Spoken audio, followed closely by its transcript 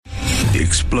The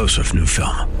explosive new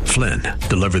film, Flynn,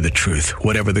 deliver the truth,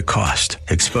 whatever the cost,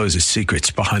 exposes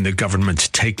secrets behind the government's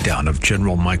takedown of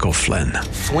General Michael Flynn.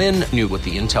 Flynn knew what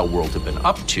the intel world had been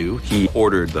up to. He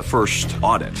ordered the first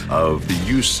audit of the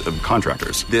use of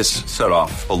contractors. This set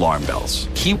off alarm bells.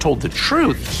 He told the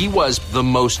truth. He was the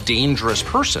most dangerous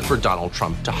person for Donald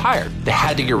Trump to hire. They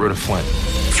had to get rid of Flynn.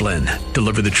 Flynn,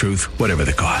 deliver the truth, whatever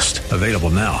the cost. Available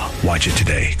now. Watch it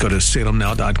today. Go to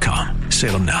salemnow.com.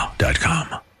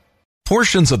 salemnow.com.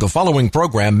 Portions of the following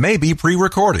program may be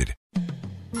pre-recorded.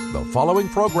 The following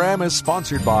program is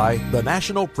sponsored by the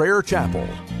National Prayer Chapel.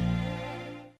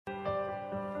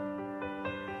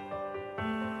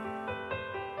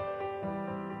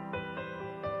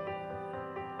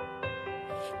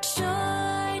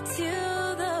 Joy to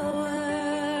the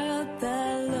world,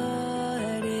 the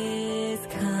Lord is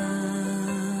come.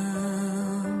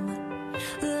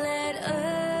 Let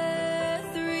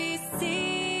earth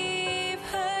receive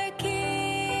her King.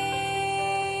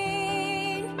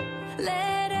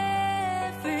 Let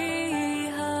every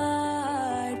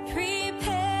heart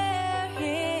prepare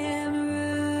him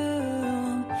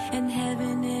room, and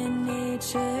heaven and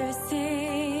nature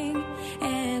sing,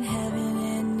 and heaven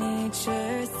and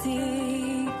nature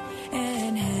sing,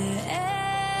 and heaven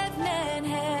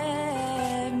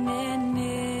and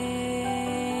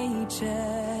nature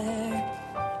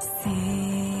sing.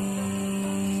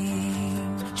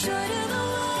 Joy to the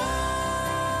world,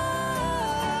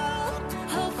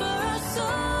 hope for our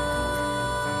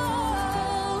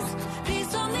souls,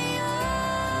 peace on the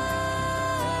earth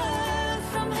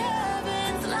from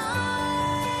heaven's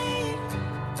light.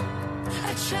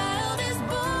 A child is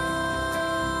born,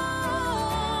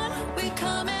 we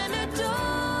come and adore.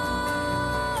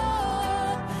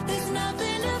 There's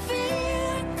nothing to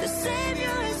fear, the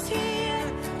Savior is here.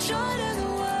 Joy to the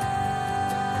world.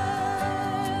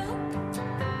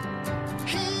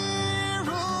 He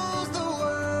rules the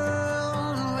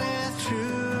world with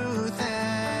truth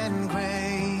and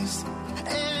grace,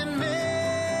 and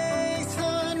makes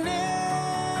the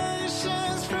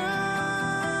nations prove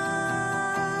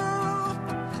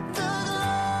the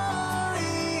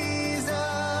glories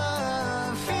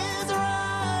of his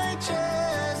righteousness,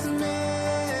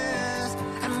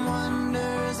 and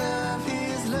wonders of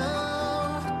his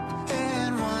love,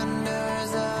 and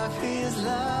wonders of his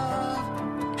love,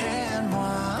 and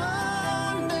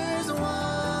wonders of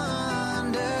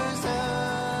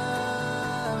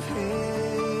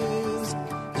his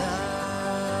love.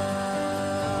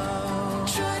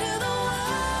 Joy to the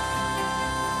world,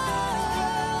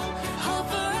 hope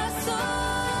for our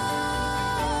souls,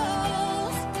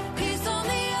 peace on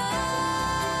the earth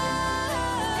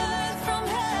from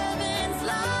heaven's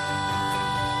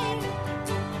light.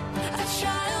 A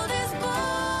child is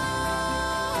born,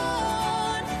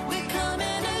 we come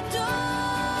and adore.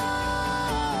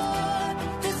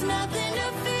 There's nothing to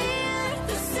fear,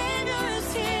 the Savior is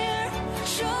here.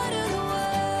 Joy to the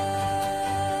world.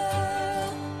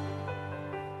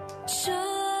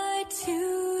 Joy to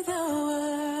the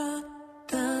world,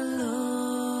 the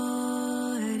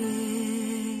Lord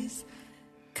is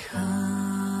come.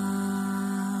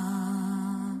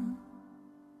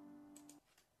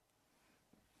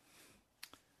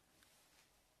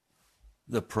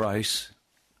 The price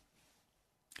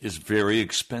is very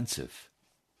expensive.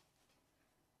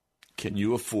 Can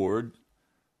you afford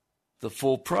the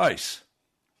full price?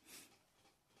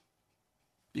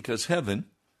 Because heaven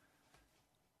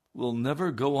will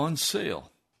never go on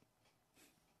sale.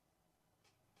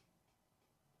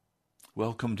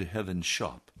 Welcome to Heaven's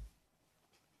shop.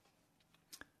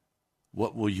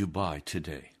 What will you buy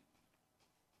today?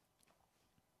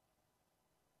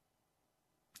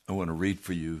 I want to read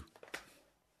for you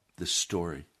this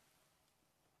story.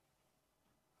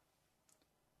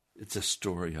 It's a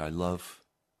story I love.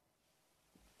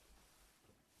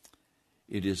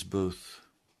 It is both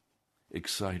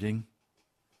exciting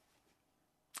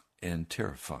and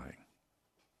terrifying.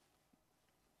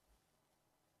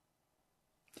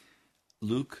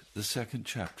 Luke, the 2nd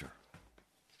chapter.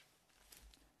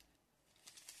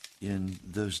 In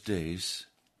those days,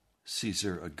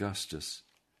 Caesar Augustus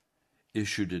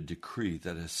issued a decree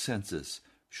that a census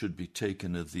should be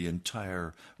taken of the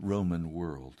entire Roman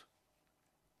world.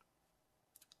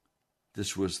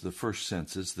 This was the first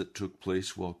census that took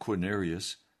place while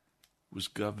Quirinius was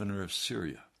governor of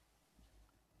Syria.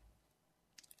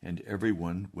 And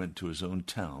everyone went to his own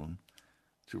town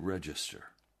to register.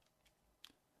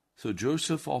 So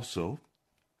Joseph also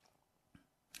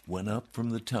went up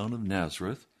from the town of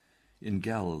Nazareth in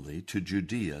Galilee to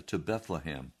Judea, to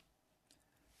Bethlehem,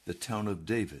 the town of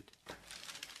David,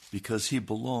 because he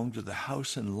belonged to the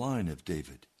house and line of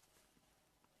David.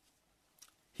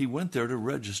 he went there to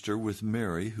register with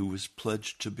Mary, who was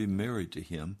pledged to be married to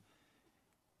him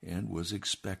and was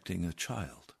expecting a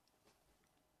child.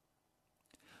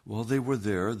 While they were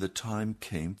there, the time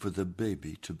came for the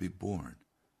baby to be born,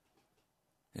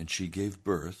 and she gave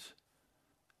birth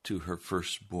to her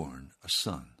firstborn, a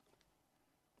son.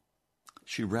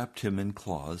 She wrapped him in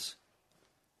cloths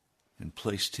and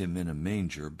placed him in a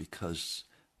manger because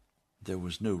there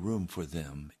was no room for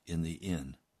them in the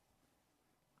inn.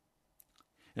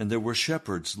 And there were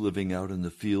shepherds living out in the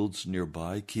fields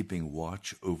nearby, keeping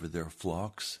watch over their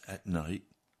flocks at night.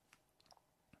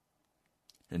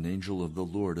 An angel of the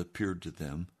Lord appeared to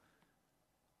them,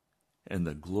 and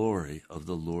the glory of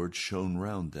the Lord shone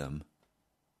round them,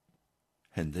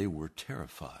 and they were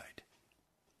terrified.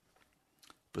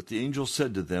 But the angel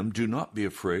said to them, "Do not be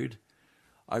afraid.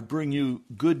 I bring you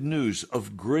good news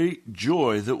of great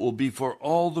joy that will be for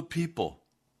all the people.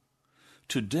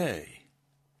 Today,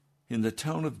 in the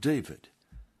town of David,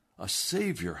 a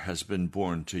Savior has been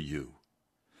born to you.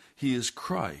 He is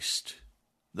Christ,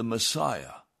 the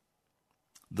Messiah,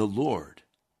 the Lord.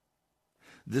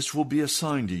 This will be a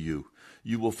sign to you.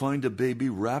 You will find a baby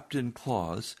wrapped in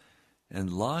cloths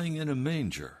and lying in a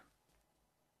manger."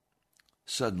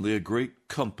 Suddenly a great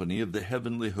company of the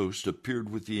heavenly host appeared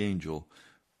with the angel,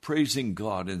 praising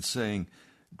God and saying,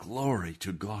 "Glory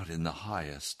to God in the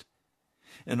highest,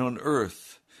 and on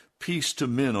earth peace to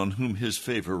men on whom his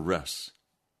favor rests."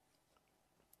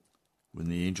 When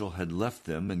the angel had left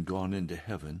them and gone into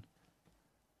heaven,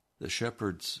 the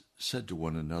shepherds said to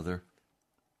one another,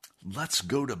 "Let's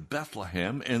go to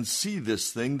Bethlehem and see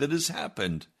this thing that has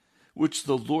happened, which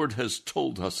the Lord has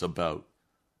told us about."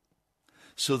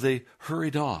 So they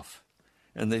hurried off,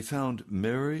 and they found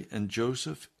Mary and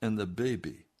Joseph and the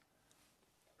baby,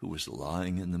 who was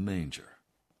lying in the manger.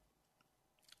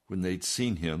 When they'd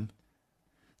seen him,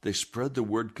 they spread the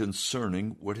word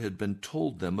concerning what had been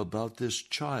told them about this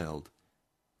child.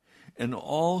 And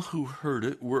all who heard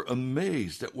it were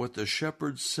amazed at what the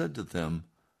shepherds said to them.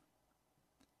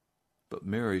 But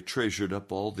Mary treasured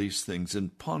up all these things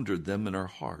and pondered them in her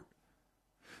heart.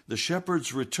 The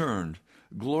shepherds returned,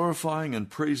 glorifying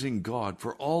and praising God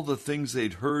for all the things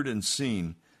they'd heard and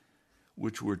seen,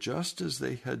 which were just as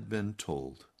they had been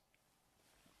told.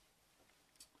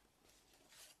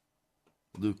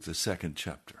 Luke, the 2nd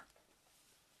chapter.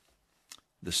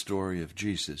 The story of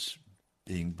Jesus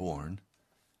being born,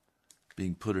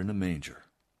 being put in a manger.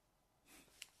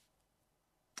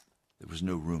 There was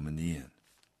no room in the inn.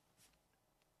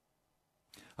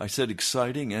 I said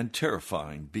exciting and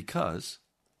terrifying because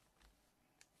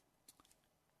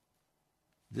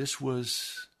this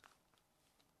was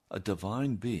a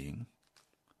divine being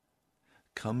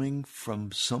coming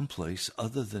from someplace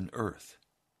other than earth.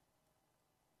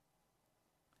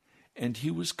 And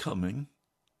he was coming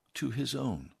to his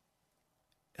own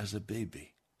as a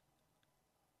baby.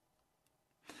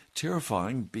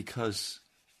 Terrifying because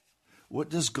what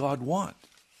does God want?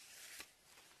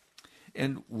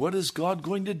 And what is God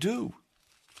going to do?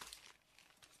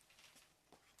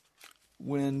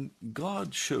 When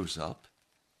God shows up,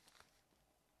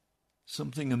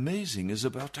 something amazing is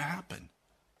about to happen.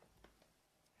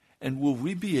 And will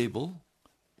we be able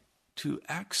to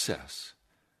access,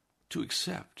 to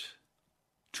accept,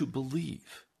 to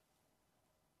believe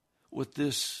what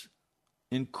this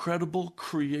incredible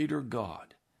Creator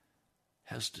God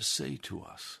has to say to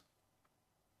us?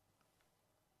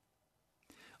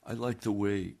 I like the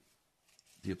way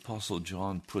the Apostle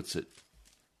John puts it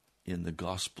in the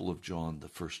Gospel of John, the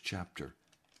 1st chapter.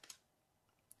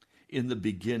 In the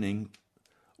beginning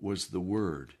was the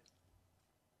Word.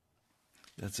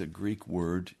 That's a Greek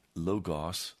word,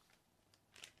 logos,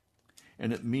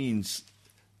 and it means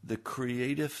the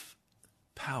creative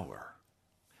power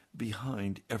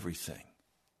behind everything.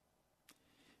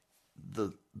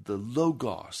 The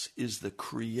logos is the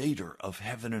creator of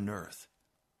heaven and earth.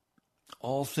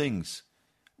 All things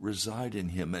reside in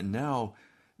him. And now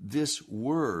this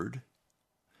Word,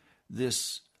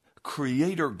 this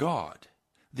Creator God,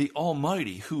 the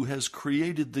Almighty, who has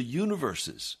created the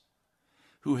universes,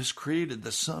 who has created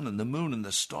the sun and the moon and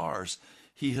the stars,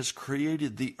 he has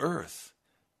created the earth,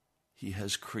 he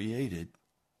has created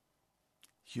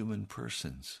human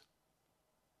persons.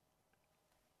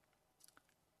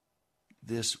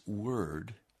 This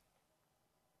Word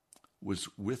was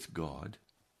with God,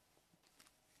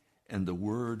 and the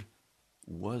Word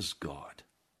was God.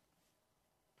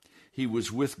 He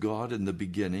was with God in the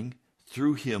beginning.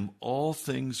 Through him all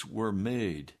things were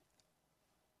made.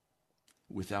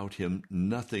 Without him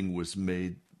nothing was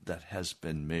made that has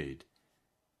been made.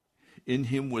 In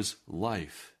him was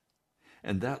life,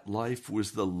 and that life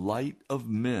was the light of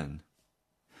men.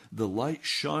 The light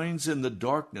shines in the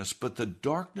darkness, but the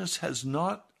darkness has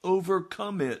not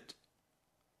overcome it.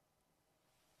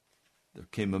 There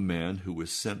came a man who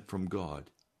was sent from God.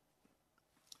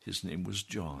 His name was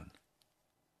John.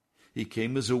 He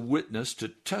came as a witness to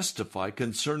testify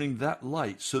concerning that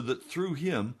light, so that through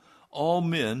him all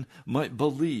men might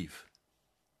believe.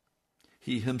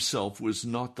 He himself was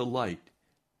not the light.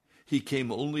 He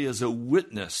came only as a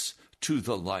witness to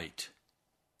the light.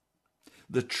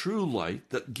 The true light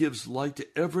that gives light to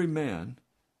every man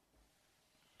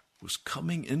was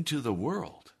coming into the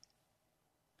world.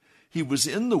 He was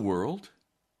in the world,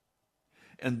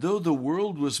 and though the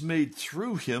world was made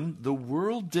through him, the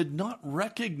world did not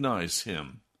recognize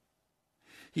him.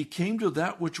 He came to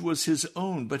that which was his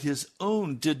own, but his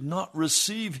own did not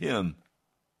receive him.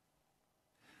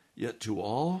 Yet to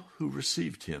all who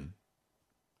received him,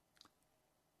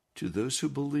 to those who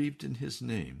believed in his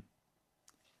name,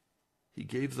 he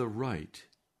gave the right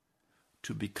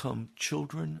to become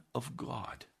children of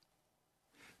God.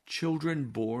 Children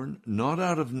born not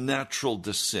out of natural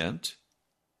descent,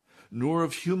 nor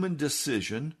of human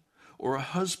decision or a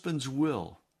husband's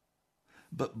will,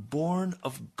 but born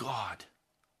of God.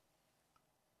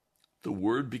 The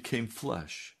Word became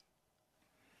flesh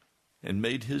and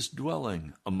made his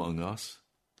dwelling among us.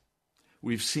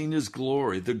 We've seen his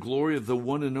glory, the glory of the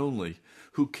one and only,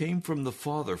 who came from the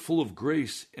Father, full of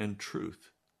grace and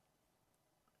truth.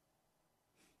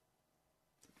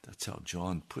 That's how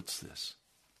John puts this.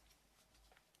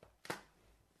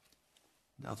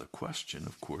 Now the question,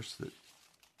 of course, that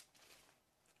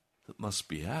must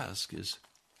be asked is,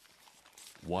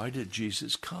 why did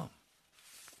Jesus come?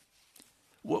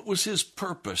 What was his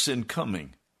purpose in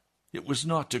coming? It was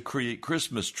not to create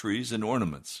Christmas trees and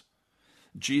ornaments.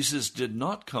 Jesus did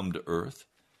not come to earth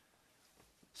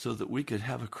so that we could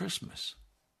have a Christmas.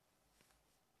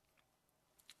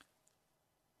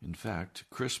 In fact,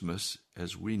 Christmas,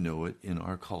 as we know it in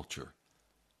our culture,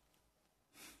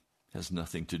 has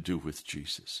nothing to do with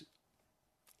Jesus.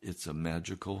 It's a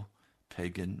magical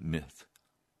pagan myth.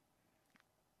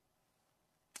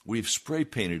 We've spray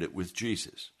painted it with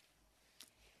Jesus.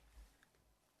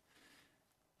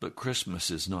 But Christmas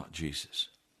is not Jesus.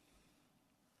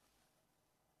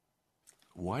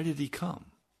 Why did he come?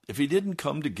 If he didn't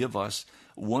come to give us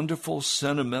wonderful,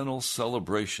 sentimental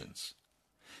celebrations,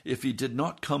 if he did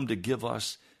not come to give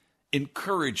us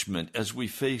encouragement as we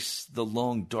face the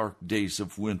long, dark days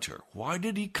of winter, why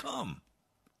did he come?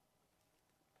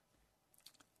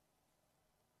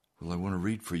 Well, I want to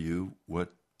read for you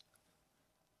what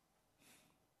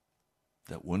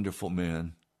that wonderful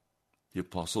man, the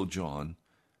Apostle John,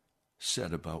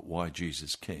 said about why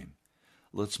Jesus came.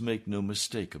 Let's make no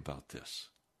mistake about this.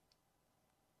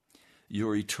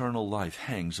 Your eternal life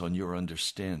hangs on your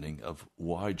understanding of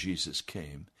why Jesus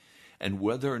came and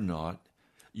whether or not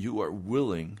you are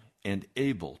willing and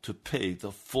able to pay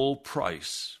the full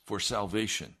price for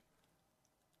salvation.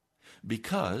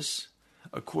 Because,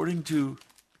 according to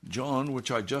John,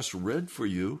 which I just read for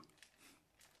you,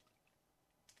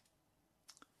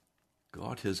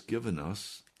 God has given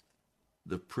us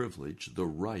the privilege, the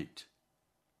right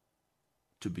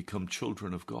to become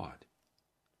children of God.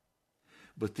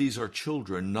 But these are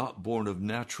children not born of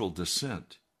natural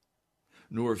descent,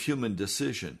 nor of human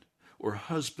decision or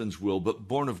husband's will, but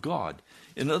born of God.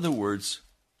 In other words,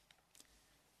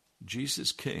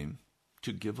 Jesus came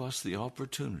to give us the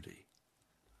opportunity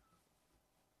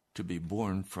to be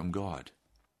born from God.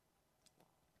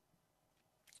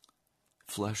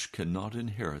 Flesh cannot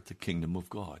inherit the kingdom of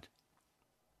God.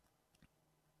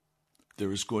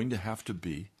 There is going to have to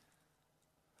be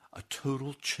a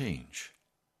total change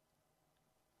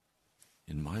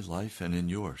in my life and in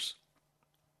yours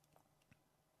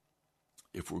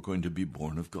if we're going to be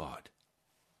born of God.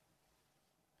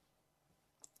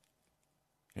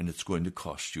 And it's going to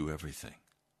cost you everything.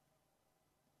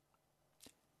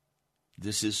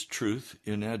 This is truth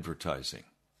in advertising.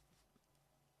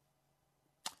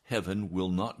 Heaven will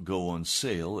not go on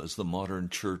sale as the modern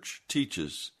church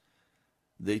teaches.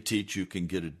 They teach you can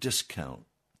get a discount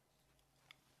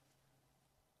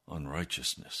on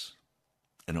righteousness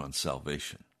and on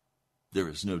salvation. There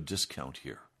is no discount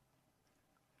here.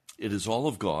 It is all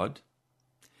of God.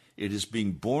 It is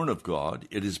being born of God.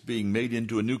 It is being made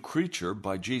into a new creature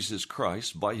by Jesus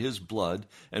Christ, by his blood,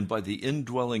 and by the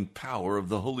indwelling power of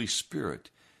the Holy Spirit.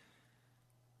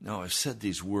 Now, I've said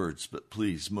these words, but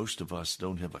please, most of us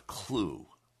don't have a clue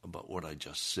about what I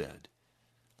just said.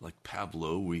 Like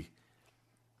Pablo, we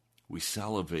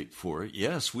salivate for it.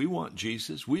 Yes, we want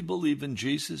Jesus. We believe in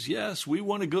Jesus. Yes, we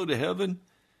want to go to heaven.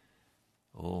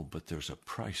 Oh, but there's a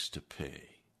price to pay.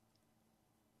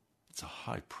 It's a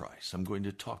high price. I'm going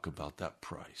to talk about that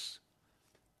price.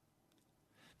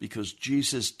 Because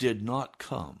Jesus did not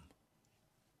come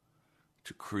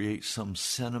to create some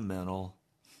sentimental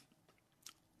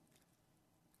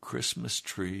Christmas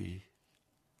tree.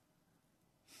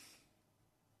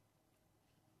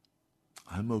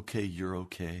 I'm okay, you're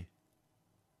okay.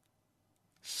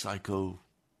 Psycho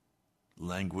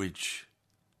language,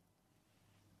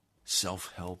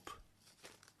 self-help.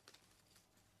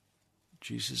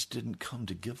 Jesus didn't come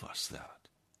to give us that.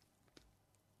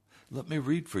 Let me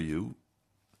read for you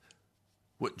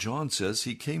what John says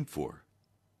he came for.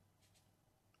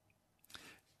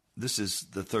 This is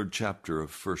the 3rd chapter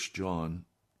of 1 John,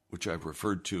 which I've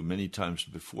referred to many times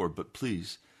before, but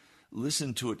please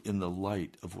listen to it in the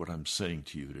light of what I'm saying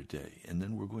to you today, and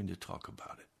then we're going to talk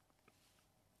about it.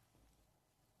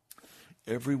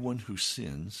 Everyone who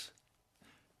sins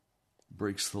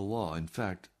breaks the law. In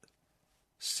fact,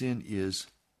 sin is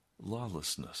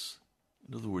lawlessness.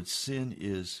 In other words, sin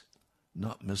is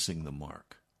not missing the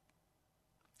mark.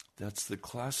 That's the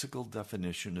classical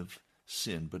definition of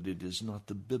sin, but it is not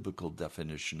the biblical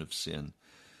definition of sin.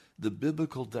 The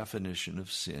biblical definition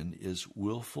of sin is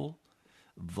willful,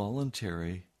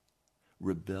 voluntary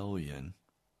rebellion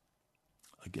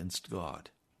against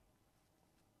God.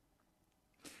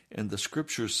 And the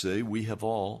scriptures say we have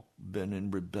all been in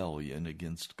rebellion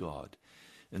against God.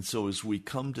 And so as we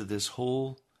come to this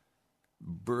whole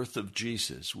birth of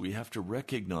Jesus, we have to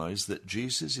recognize that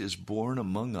Jesus is born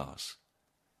among us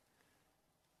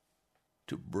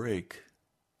to break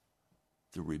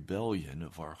the rebellion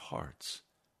of our hearts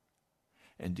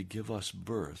and to give us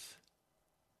birth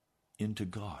into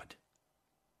God.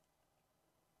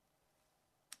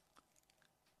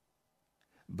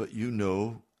 But you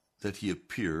know that he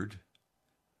appeared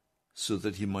so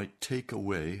that he might take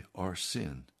away our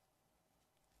sin,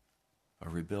 our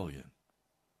rebellion.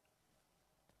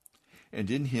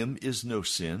 And in him is no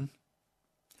sin.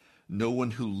 No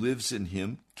one who lives in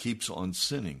him keeps on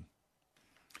sinning.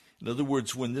 In other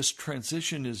words, when this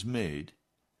transition is made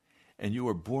and you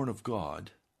are born of God,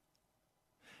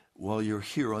 while you're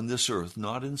here on this earth,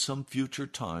 not in some future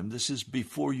time, this is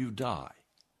before you die,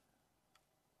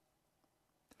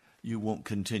 you won't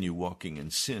continue walking in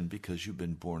sin because you've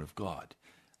been born of God.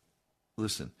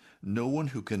 Listen, no one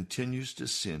who continues to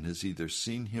sin has either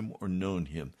seen him or known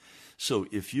him. So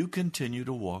if you continue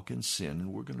to walk in sin,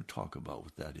 and we're going to talk about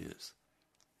what that is,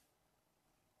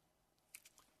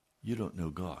 you don't know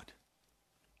God.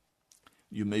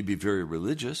 You may be very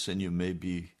religious, and you may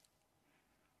be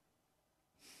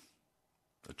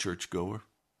a churchgoer,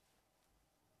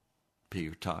 pay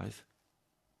your tithe,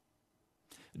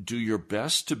 do your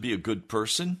best to be a good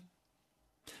person,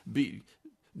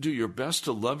 do your best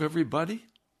to love everybody.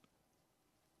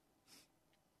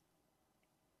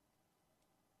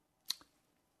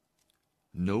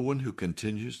 No one who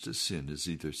continues to sin has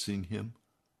either seen him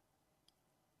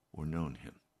or known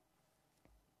him.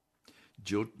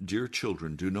 Dear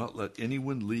children, do not let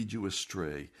anyone lead you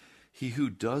astray. He who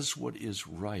does what is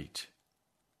right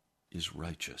is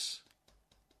righteous,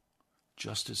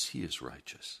 just as he is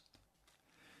righteous.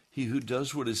 He who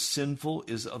does what is sinful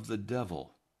is of the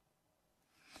devil,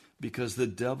 because the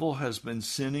devil has been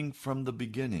sinning from the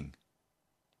beginning.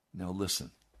 Now listen.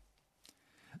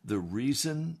 The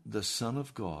reason the Son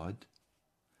of God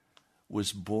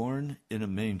was born in a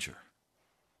manger,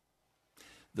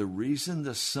 the reason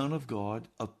the Son of God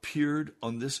appeared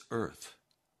on this earth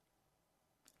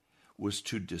was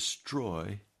to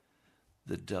destroy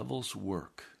the devil's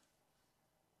work,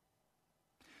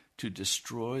 to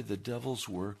destroy the devil's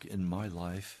work in my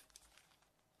life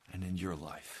and in your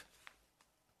life.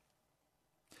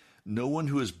 No one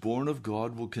who is born of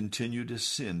God will continue to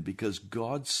sin because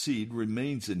God's seed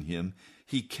remains in him.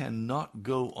 He cannot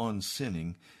go on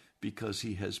sinning because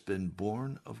he has been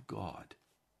born of God.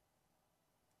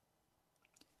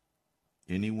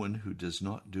 Anyone who does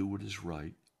not do what is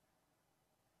right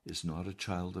is not a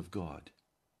child of God,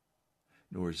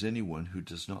 nor is anyone who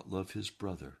does not love his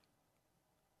brother.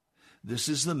 This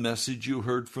is the message you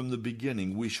heard from the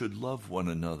beginning. We should love one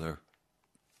another.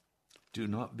 Do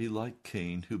not be like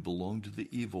Cain, who belonged to the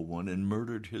evil one and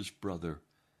murdered his brother.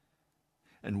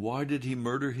 And why did he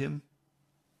murder him?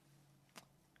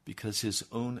 Because his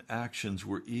own actions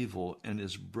were evil and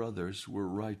his brothers were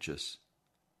righteous.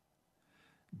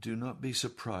 Do not be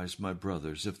surprised, my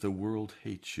brothers, if the world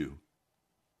hates you.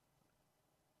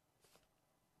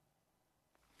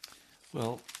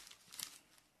 Well,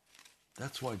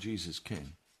 that's why Jesus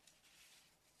came.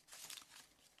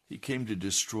 He came to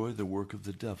destroy the work of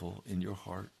the devil in your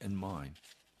heart and mine.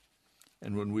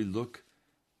 And when we look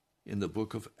in the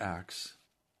book of Acts,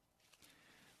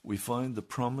 we find the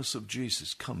promise of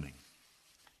Jesus coming,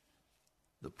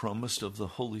 the promise of the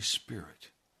Holy Spirit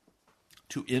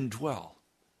to indwell,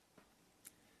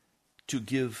 to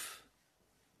give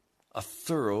a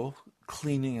thorough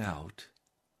cleaning out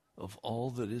of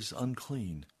all that is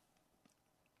unclean,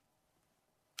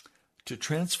 to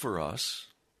transfer us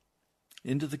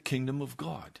into the kingdom of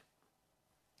God.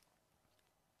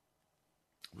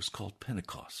 It was called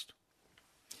Pentecost.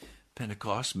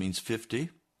 Pentecost means 50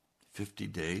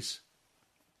 days.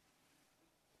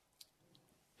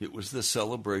 It was the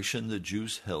celebration the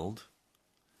Jews held.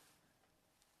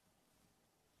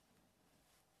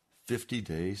 50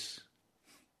 days.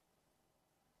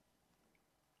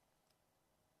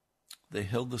 They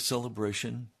held the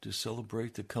celebration to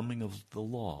celebrate the coming of the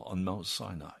law on Mount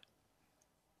Sinai.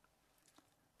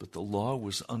 But the law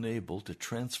was unable to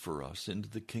transfer us into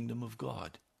the kingdom of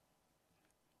God.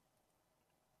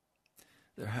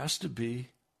 There has to be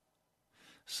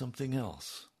something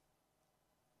else.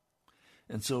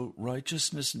 And so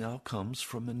righteousness now comes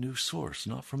from a new source,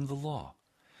 not from the law.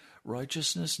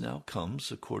 Righteousness now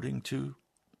comes according to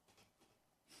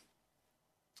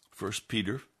 1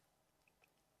 Peter,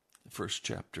 the first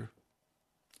chapter,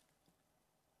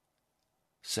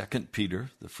 2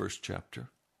 Peter, the first chapter,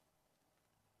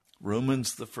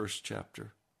 Romans, the first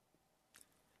chapter.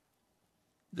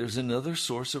 There's another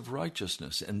source of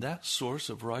righteousness, and that source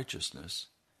of righteousness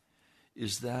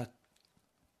is that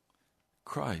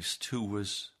Christ who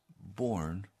was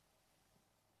born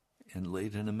and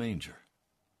laid in a manger.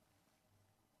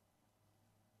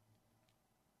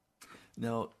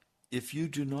 Now, if you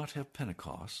do not have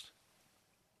Pentecost,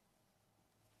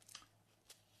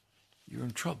 you're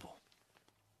in trouble.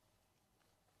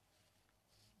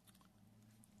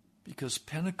 Because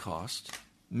Pentecost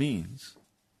means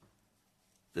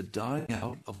the dying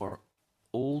out of our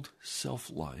old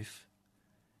self-life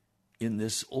in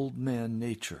this old man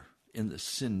nature, in the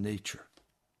sin nature.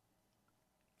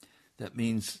 That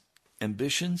means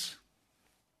ambitions,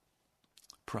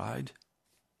 pride,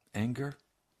 anger,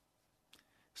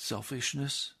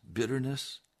 selfishness,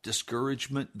 bitterness,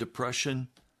 discouragement, depression.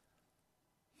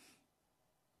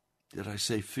 Did I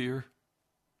say fear?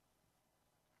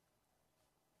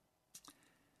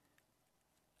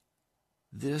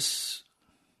 This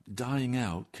dying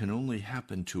out can only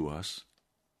happen to us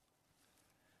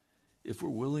if we're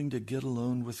willing to get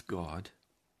alone with God,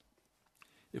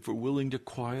 if we're willing to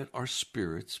quiet our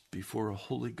spirits before a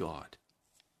holy God,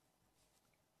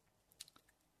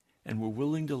 and we're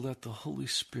willing to let the Holy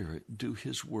Spirit do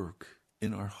His work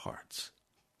in our hearts.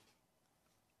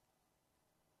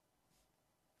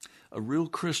 A real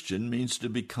Christian means to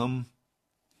become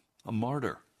a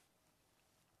martyr.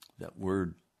 That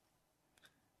word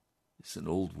is an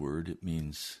old word. It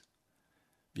means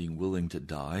being willing to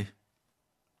die.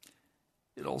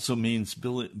 It also means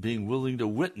being willing to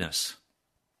witness.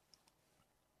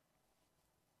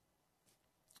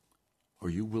 Are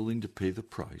you willing to pay the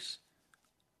price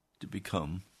to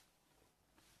become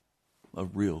a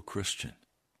real Christian?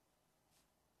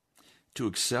 To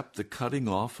accept the cutting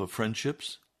off of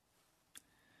friendships?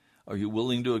 Are you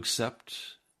willing to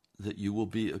accept that you will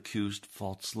be accused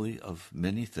falsely of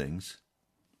many things?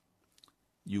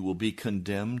 You will be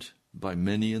condemned by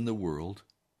many in the world,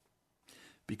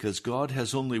 because God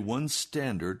has only one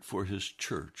standard for His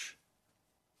church,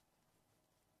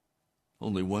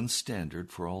 only one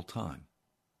standard for all time.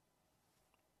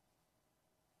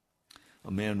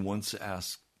 A man once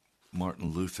asked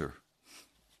Martin Luther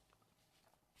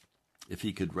if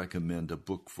he could recommend a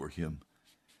book for him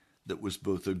that was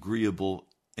both agreeable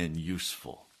and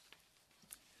useful.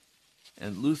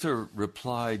 And Luther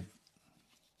replied,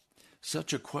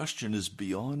 "Such a question is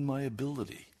beyond my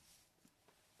ability.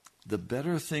 The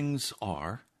better things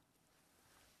are,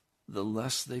 the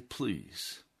less they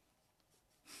please."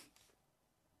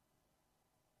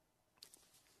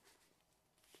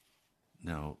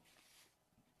 Now,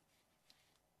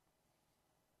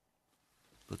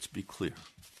 let's be clear.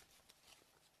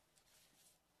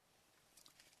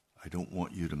 I don't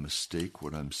want you to mistake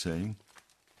what I'm saying.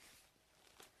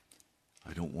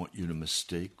 I don't want you to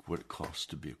mistake what it costs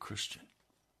to be a Christian.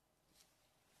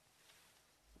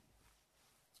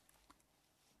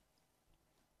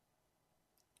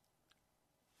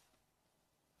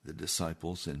 The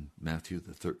disciples in Matthew,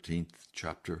 the 13th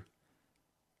chapter,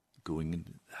 going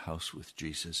into the house with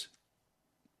Jesus,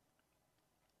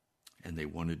 and they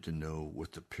wanted to know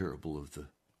what the parable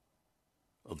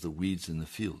of the weeds in the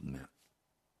field meant.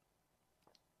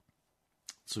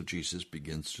 So Jesus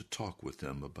begins to talk with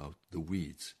them about the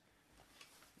weeds.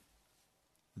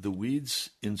 The weeds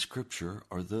in Scripture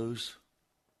are those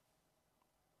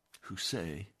who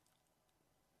say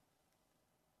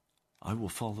I will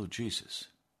follow Jesus,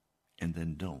 and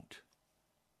then don't.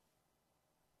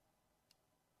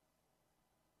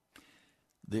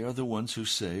 They are the ones who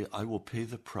say, I will pay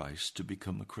the price to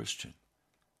become a Christian,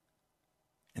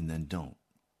 and then don't.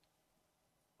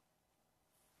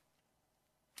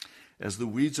 As the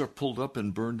weeds are pulled up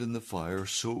and burned in the fire,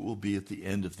 so it will be at the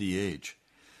end of the age.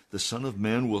 The Son of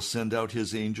Man will send out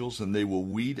his angels, and they will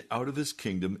weed out of his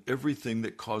kingdom everything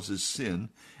that causes sin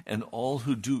and all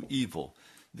who do evil.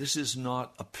 This is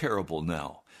not a parable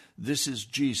now. This is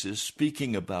Jesus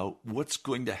speaking about what's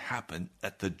going to happen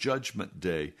at the judgment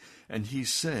day. And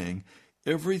he's saying,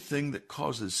 everything that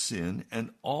causes sin and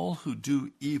all who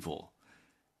do evil,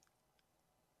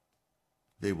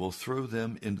 they will throw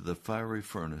them into the fiery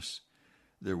furnace.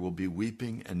 There will be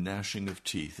weeping and gnashing of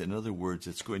teeth. In other words,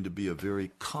 it's going to be a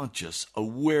very conscious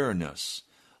awareness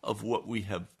of what we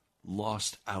have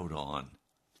lost out on.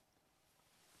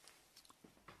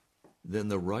 Then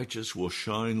the righteous will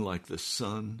shine like the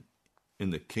sun in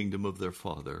the kingdom of their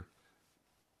Father.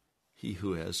 He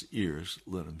who has ears,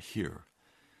 let him hear.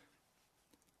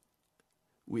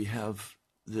 We have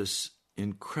this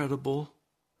incredible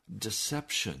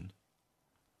deception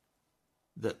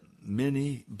that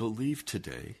many believe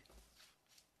today,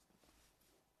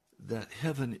 that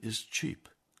heaven is cheap.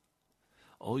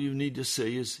 All you need to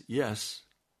say is, yes,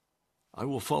 I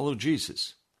will follow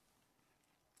Jesus.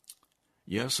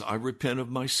 Yes, I repent of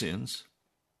my sins.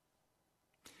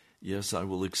 Yes, I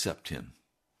will accept him.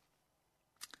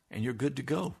 And you're good to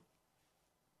go.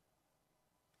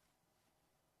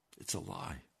 It's a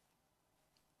lie.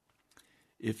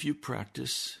 If you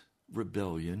practice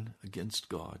rebellion against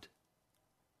God,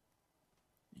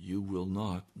 you will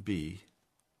not be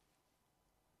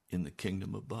in the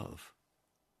kingdom above.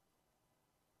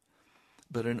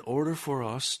 But in order for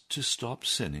us to stop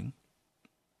sinning,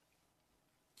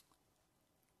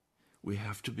 we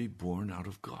have to be born out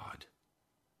of God.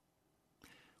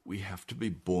 We have to be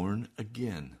born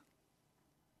again.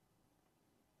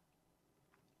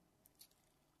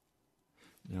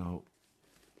 Now,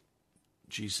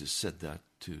 Jesus said that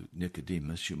to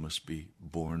Nicodemus, you must be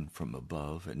born from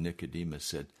above. And Nicodemus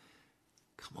said,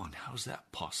 come on, how's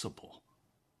that possible?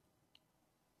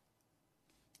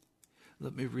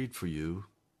 Let me read for you.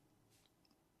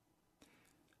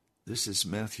 This is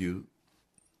Matthew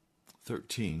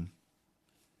 13,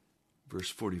 verse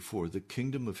 44. The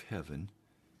kingdom of heaven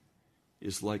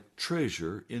is like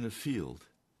treasure in a field.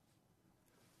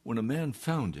 When a man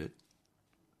found it,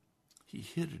 he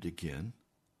hid it again,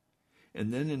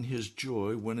 and then in his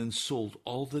joy went and sold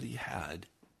all that he had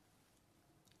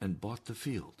and bought the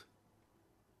field.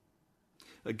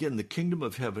 Again, the kingdom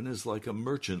of heaven is like a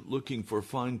merchant looking for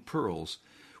fine pearls.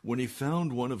 When he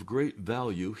found one of great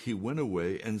value, he went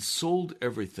away and sold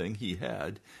everything he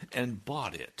had and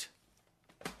bought it.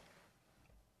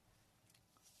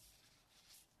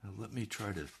 Now let me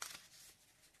try to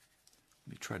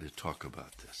talk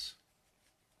about this.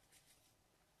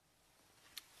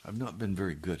 I've not been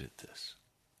very good at this.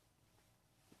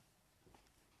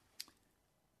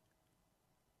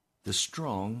 The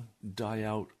strong die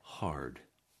out hard.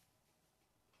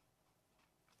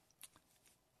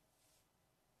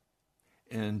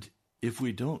 And if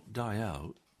we don't die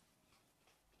out,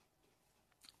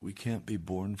 we can't be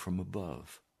born from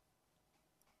above.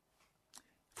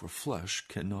 For flesh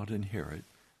cannot inherit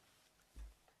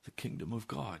the kingdom of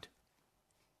God.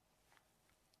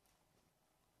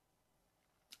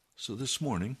 So this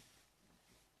morning,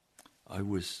 I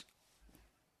was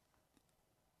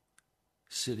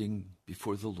sitting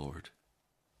before the Lord,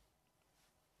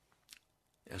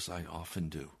 as I often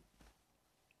do.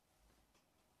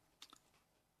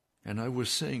 And I was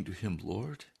saying to him,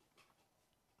 Lord,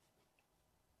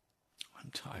 I'm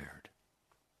tired.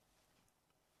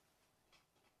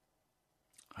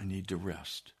 I need to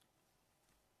rest.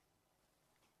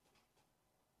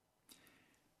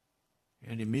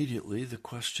 And immediately the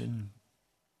question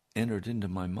entered into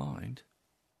my mind,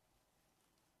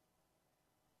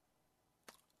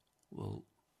 well,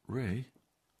 Ray,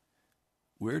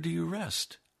 where do you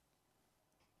rest?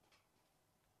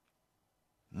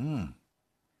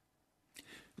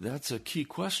 That's a key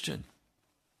question.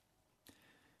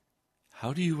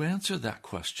 How do you answer that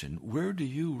question? Where do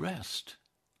you rest?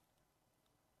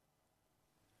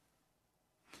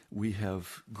 We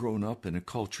have grown up in a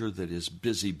culture that is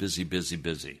busy, busy, busy,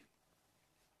 busy.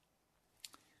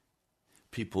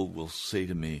 People will say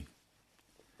to me,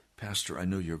 Pastor, I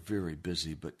know you're very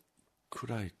busy, but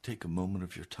could I take a moment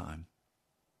of your time?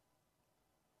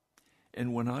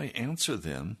 And when I answer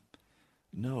them,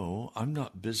 no, I'm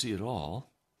not busy at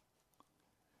all.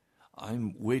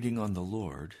 I'm waiting on the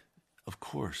Lord. Of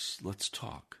course, let's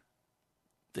talk.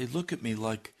 They look at me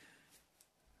like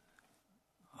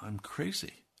I'm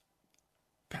crazy.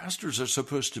 Pastors are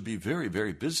supposed to be very,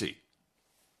 very busy.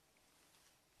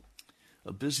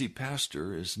 A busy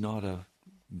pastor is not a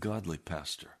godly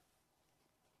pastor.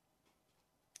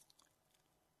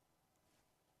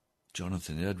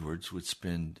 Jonathan Edwards would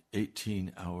spend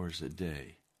 18 hours a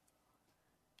day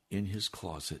in his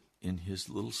closet, in his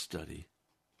little study,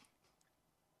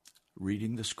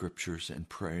 reading the scriptures and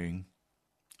praying,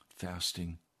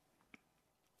 fasting,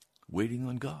 waiting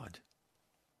on God,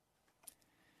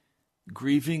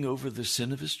 grieving over the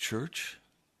sin of his church.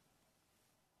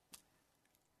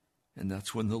 And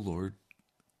that's when the Lord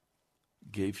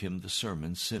gave him the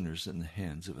sermon, Sinners in the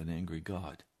Hands of an Angry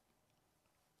God.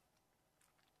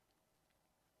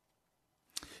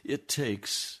 It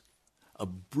takes a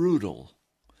brutal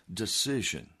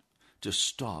decision to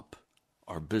stop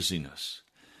our busyness.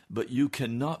 But you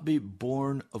cannot be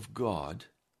born of God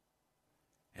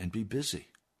and be busy.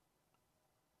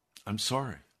 I'm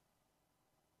sorry.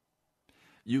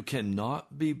 You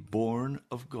cannot be born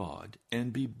of God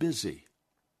and be busy.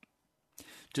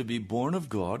 To be born of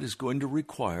God is going to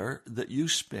require that you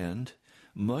spend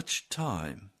much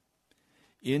time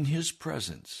in His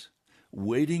presence,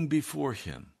 waiting before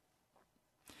Him,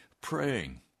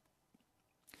 praying,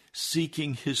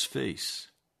 seeking His face.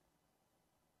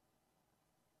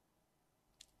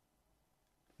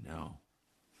 Now,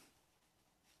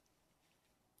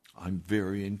 I'm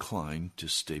very inclined to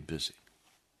stay busy.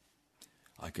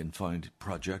 I can find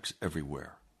projects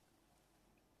everywhere.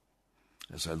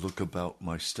 As I look about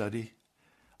my study,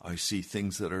 I see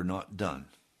things that are not done,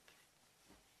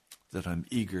 that I'm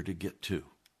eager to get to.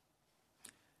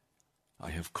 I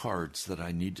have cards that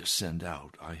I need to send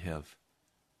out. I have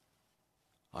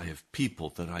people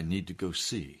that I need to go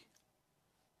see.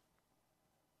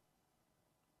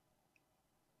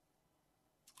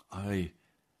 I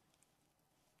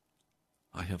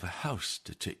have a house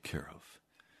to take care of.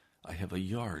 I have a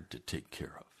yard to take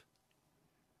care of.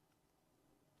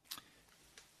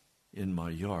 In my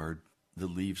yard, the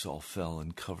leaves all fell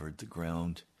and covered the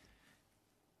ground.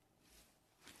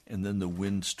 And then the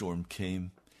windstorm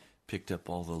came, picked up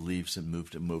all the leaves and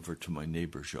moved them over to my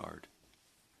neighbor's yard.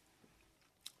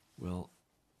 Well,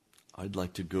 I'd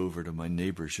like to go over to my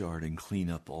neighbor's yard and clean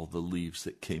up all the leaves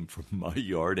that came from my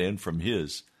yard and from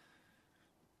his.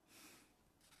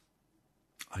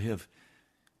 I have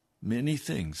many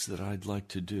things that I'd like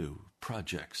to do,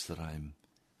 projects that I'm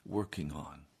working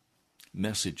on,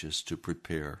 messages to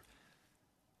prepare,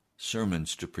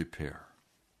 sermons to prepare,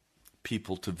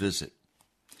 people to visit,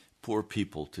 poor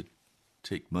people to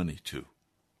take money to,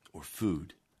 or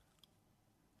food.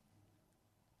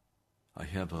 I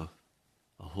have a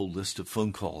whole list of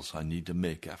phone calls I need to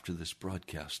make after this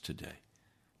broadcast today,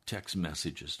 text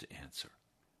messages to answer.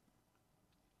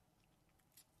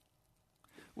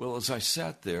 Well, as I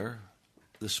sat there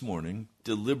this morning,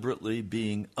 deliberately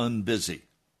being unbusy,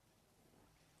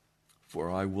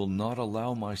 for I will not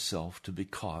allow myself to be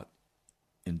caught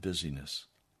in busyness.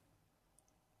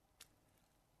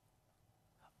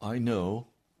 I know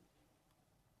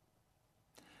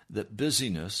that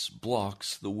busyness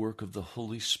blocks the work of the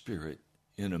Holy Spirit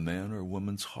in a man or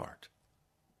woman's heart.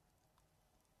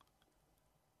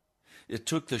 It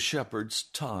took the shepherds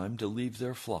time to leave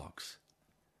their flocks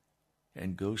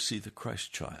and go see the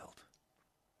Christ child.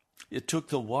 It took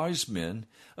the wise men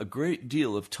a great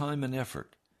deal of time and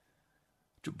effort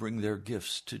to bring their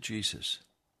gifts to Jesus.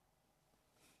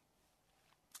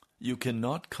 You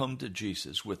cannot come to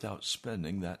Jesus without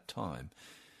spending that time.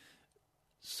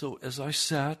 So as I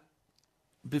sat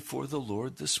before the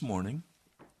Lord this morning,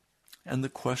 and the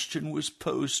question was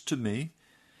posed to me,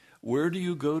 where do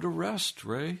you go to rest,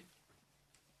 Ray?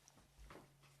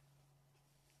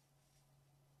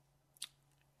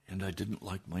 And I didn't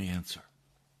like my answer.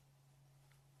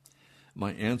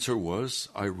 My answer was,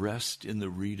 I rest in the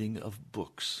reading of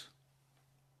books.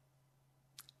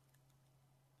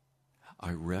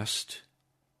 I rest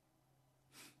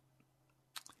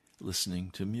listening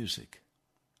to music.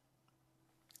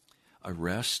 I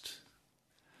rest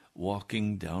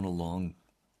walking down along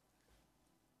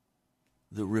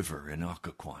the river in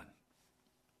Occoquan,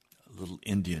 a little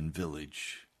Indian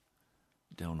village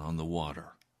down on the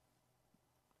water.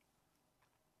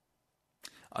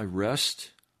 I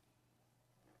rest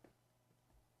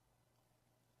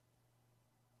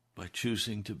by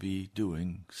choosing to be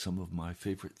doing some of my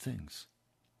favorite things.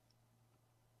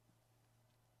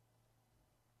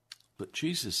 But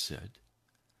Jesus said,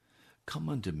 "Come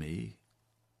unto me.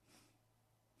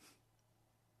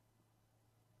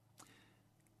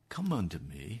 Come unto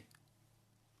me,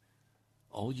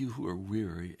 all you who are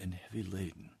weary and heavy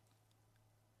laden,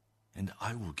 and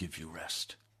I will give you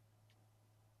rest.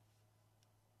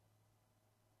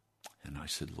 And I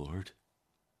said, Lord,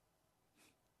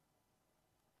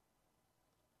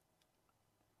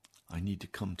 I need to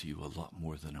come to you a lot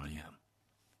more than I am.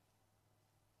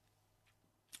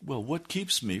 Well, what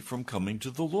keeps me from coming to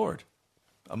the Lord?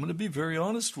 I'm going to be very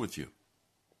honest with you.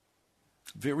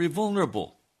 Very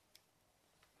vulnerable.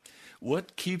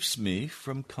 What keeps me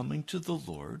from coming to the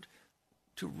Lord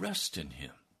to rest in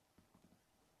him?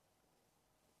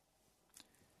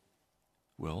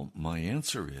 Well, my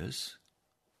answer is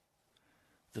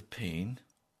the pain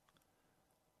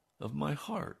of my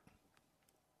heart.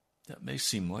 That may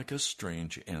seem like a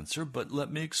strange answer, but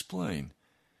let me explain.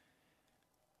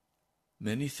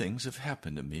 Many things have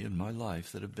happened to me in my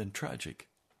life that have been tragic.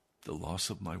 The loss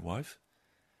of my wife,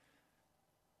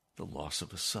 the loss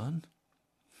of a son,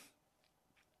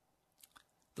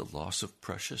 the loss of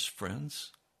precious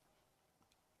friends,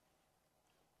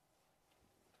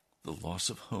 the loss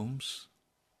of homes,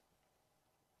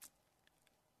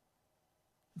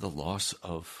 the loss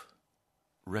of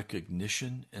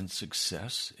recognition and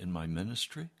success in my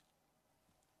ministry.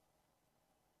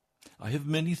 I have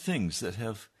many things that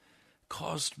have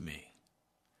caused me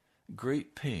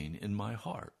great pain in my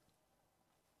heart.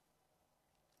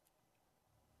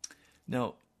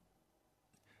 Now,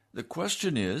 the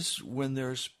question is, when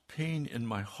there's pain in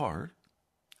my heart,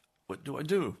 what do I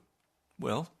do?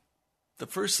 Well, the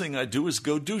first thing I do is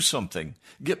go do something,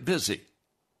 get busy.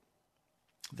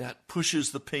 That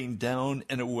pushes the pain down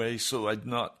and away so I'm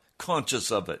not conscious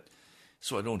of it,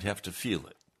 so I don't have to feel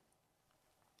it.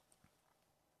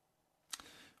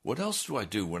 What else do I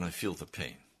do when I feel the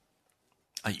pain?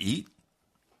 I eat.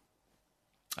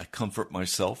 I comfort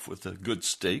myself with a good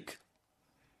steak.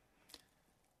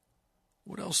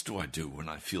 What else do I do when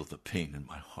I feel the pain in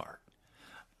my heart?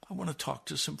 I want to talk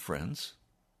to some friends.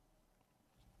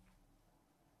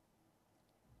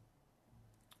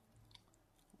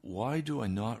 Why do I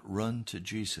not run to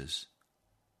Jesus?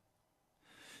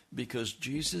 Because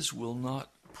Jesus will not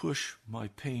push my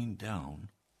pain down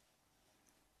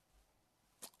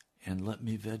and let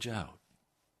me veg out.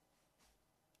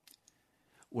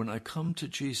 When I come to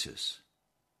Jesus,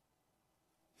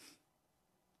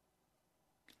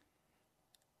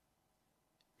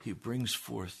 he brings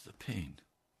forth the pain.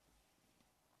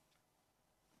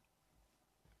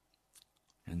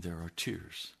 And there are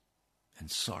tears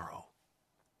and sorrow.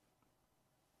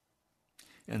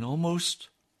 And almost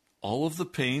all of the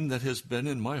pain that has been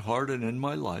in my heart and in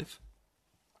my life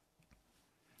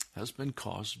has been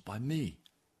caused by me.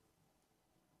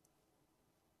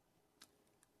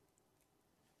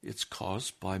 It's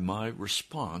caused by my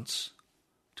response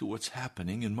to what's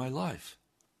happening in my life.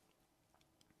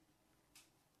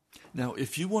 Now,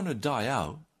 if you want to die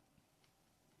out,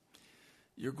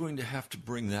 you're going to have to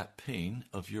bring that pain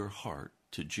of your heart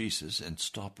to Jesus and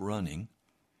stop running,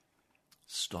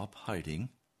 stop hiding,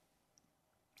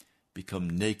 become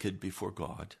naked before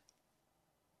God.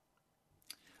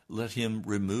 Let him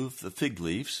remove the fig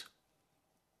leaves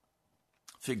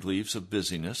of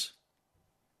busyness,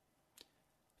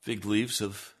 fig leaves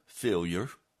of failure,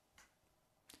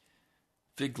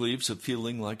 fig leaves of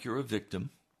feeling like you're a victim.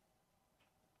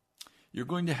 You're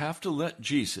going to have to let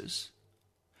Jesus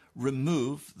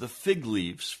remove the fig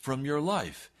leaves from your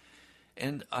life.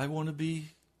 And I want to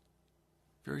be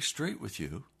very straight with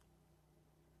you.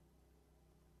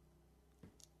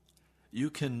 You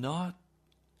cannot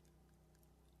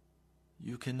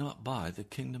buy the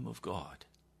kingdom of God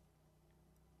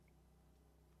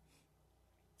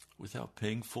without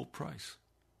paying full price.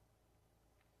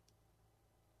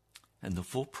 And the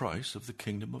full price of the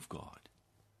kingdom of God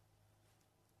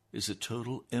is a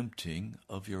total emptying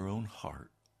of your own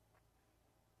heart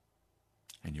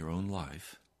and your own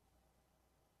life.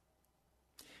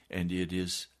 And it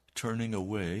is turning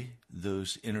away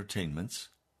those entertainments,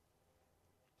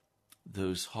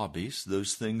 those hobbies,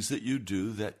 those things that you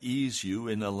do that ease you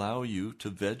and allow you to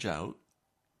veg out.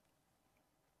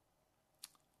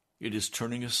 It is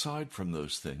turning aside from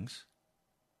those things,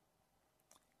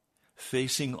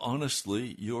 facing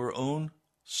honestly your own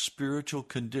spiritual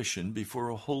condition before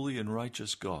a holy and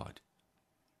righteous God,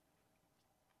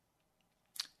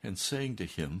 and saying to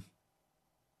him,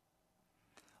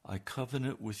 I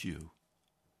covenant with you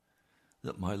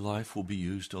that my life will be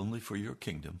used only for your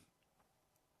kingdom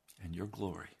and your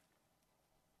glory,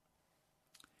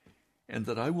 and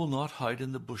that I will not hide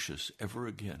in the bushes ever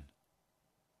again.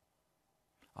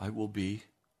 I will be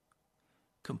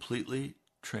completely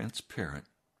transparent.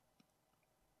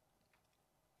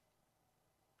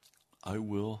 I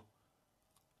will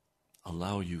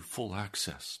allow you full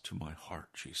access to my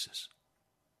heart, Jesus.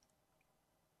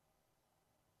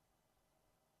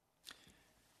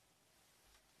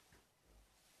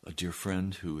 A dear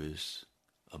friend who is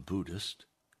a Buddhist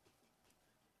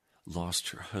lost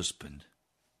her husband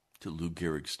to Lou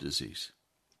Gehrig's disease.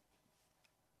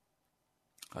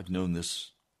 I've known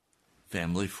this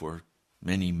family for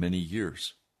many, many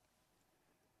years.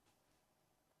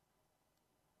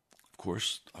 Of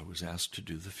course, I was asked to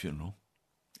do the funeral,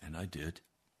 and I did.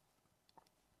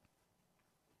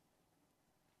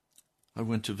 I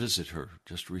went to visit her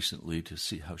just recently to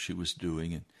see how she was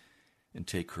doing and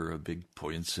take her a big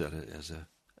poinsettia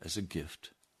as a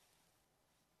gift.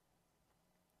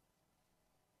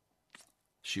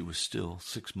 She was still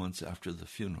 6 months after the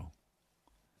funeral,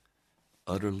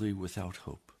 utterly without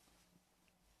hope,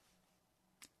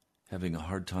 having a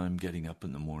hard time getting up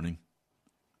in the morning,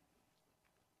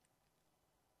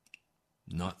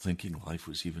 not thinking life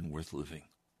was even worth living.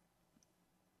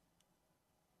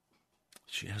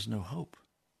 She has no hope.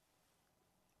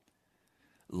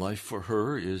 Life for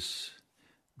her is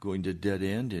going to dead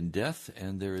end in death,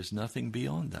 and there is nothing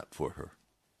beyond that for her.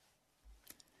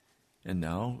 And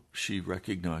now she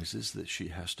recognizes that she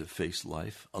has to face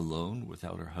life alone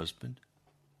without her husband.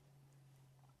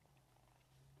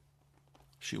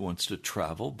 She wants to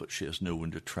travel, but she has no one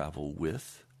to travel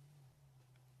with.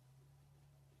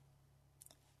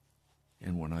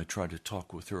 And when I try to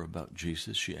talk with her about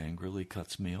Jesus, she angrily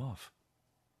cuts me off.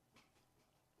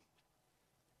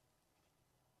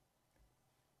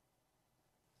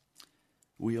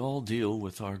 We all deal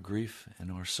with our grief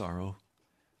and our sorrow,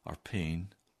 our pain,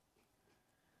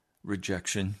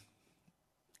 rejection,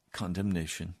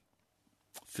 condemnation,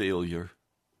 failure,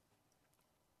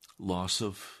 loss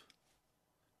of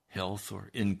health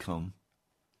or income.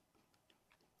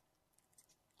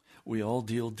 We all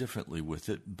deal differently with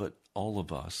it, but all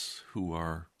of us who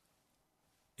are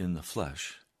in the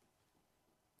flesh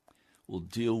will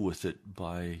deal with it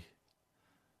by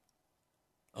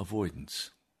avoidance,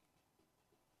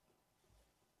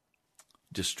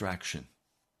 distraction.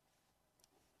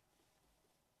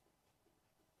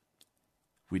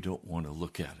 We don't want to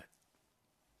look at it.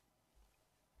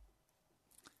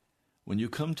 When you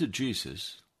come to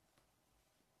Jesus,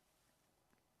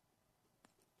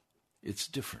 it's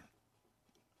different.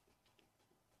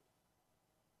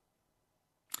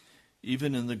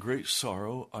 Even in the great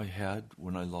sorrow I had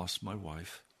when I lost my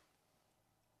wife,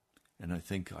 and I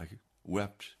think I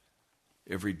wept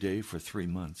every day for 3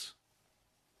 months,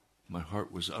 my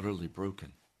heart was utterly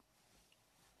broken.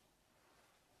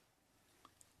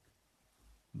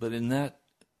 But in that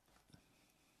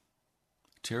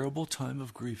terrible time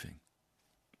of grieving,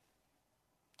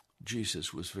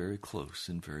 Jesus was very close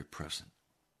and very present.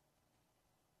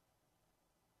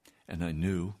 And I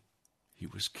knew he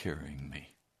was carrying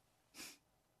me.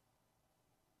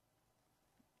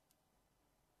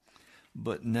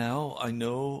 But now I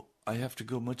know I have to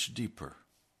go much deeper.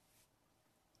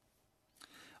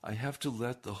 I have to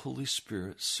let the Holy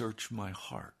Spirit search my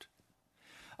heart.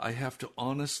 I have to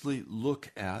honestly look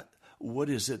at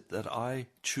what is it that I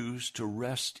choose to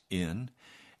rest in,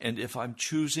 and if I'm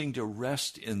choosing to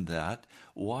rest in that,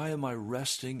 why am I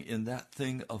resting in that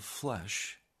thing of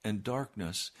flesh and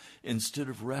darkness instead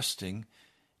of resting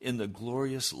in the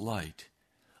glorious light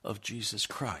of Jesus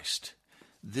Christ?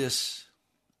 This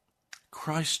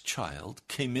Christ child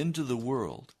came into the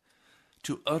world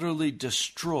to utterly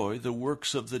destroy the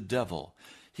works of the devil.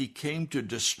 He came to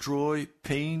destroy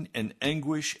pain and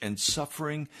anguish and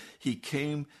suffering. He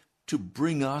came to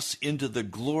bring us into the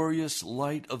glorious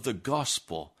light of the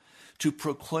gospel, to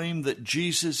proclaim that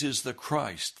Jesus is the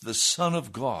Christ, the Son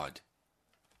of God,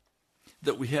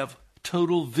 that we have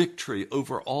total victory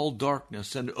over all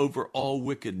darkness and over all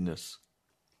wickedness.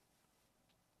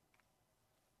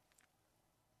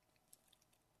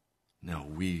 Now,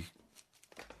 we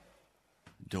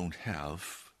don't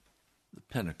have the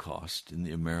Pentecost in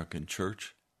the American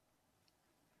church.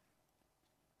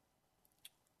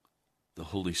 The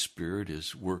Holy Spirit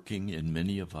is working in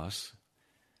many of us,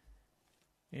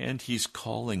 and he's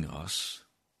calling us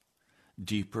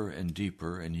deeper and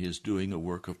deeper, and he is doing a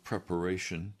work of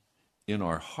preparation in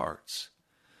our hearts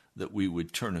that we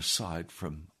would turn aside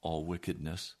from all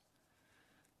wickedness.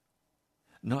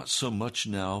 Not so much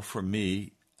now for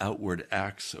me outward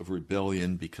acts of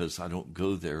rebellion, because I don't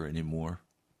go there anymore.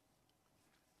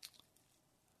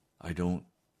 I don't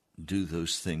do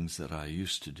those things that I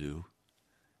used to do.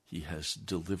 He has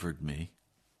delivered me.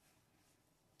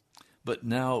 But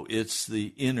now it's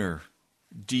the inner,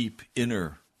 deep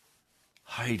inner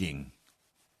hiding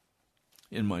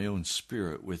in my own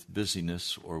spirit with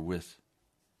busyness or with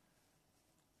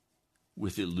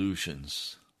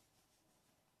illusions,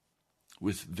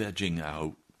 with vegging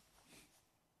out.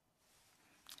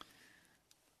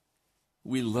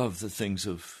 We love the things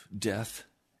of death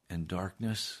and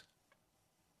darkness.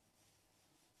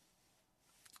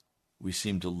 We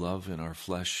seem to love in our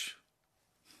flesh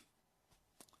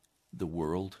the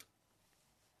world.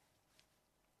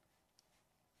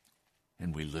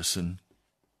 And we listen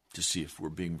to see if we're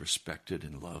being respected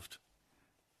and loved.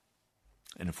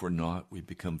 And if we're not, we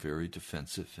become very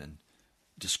defensive and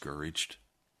discouraged.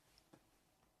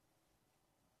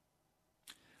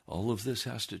 All of this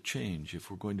has to change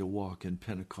if we're going to walk in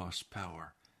Pentecost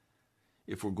power,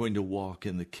 if we're going to walk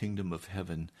in the kingdom of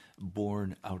heaven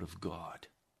born out of God.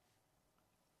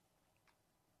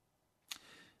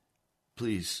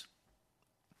 Please,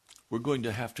 we're going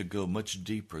to have to go much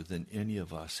deeper than any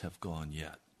of us have gone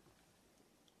yet.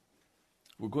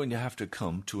 We're going to have to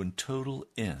come to a total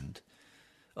end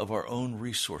of our own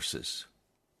resources.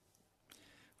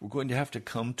 We're going to have to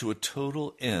come to a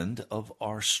total end of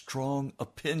our strong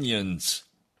opinions.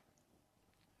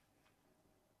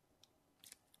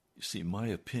 You see, my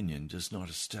opinion does not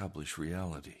establish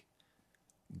reality.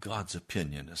 God's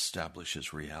opinion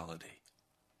establishes reality.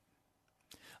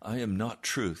 I am not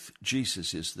truth.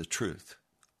 Jesus is the truth.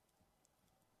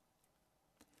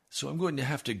 So I'm going to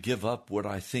have to give up what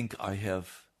I think I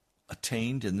have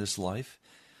attained in this life.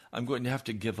 I'm going to have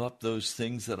to give up those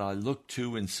things that I look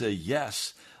to and say,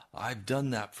 yes, I've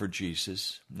done that for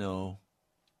Jesus. No.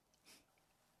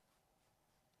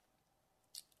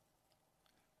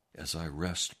 As I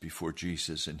rest before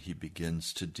Jesus and he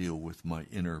begins to deal with my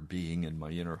inner being and my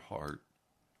inner heart,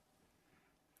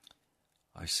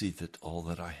 I see that all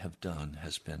that I have done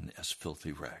has been as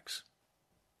filthy rags.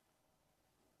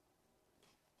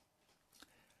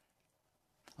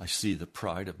 I see the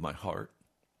pride of my heart.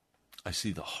 I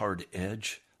see the hard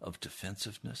edge of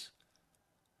defensiveness.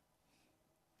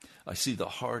 I see the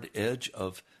hard edge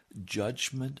of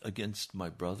judgment against my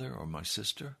brother or my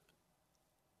sister.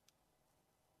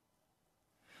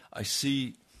 I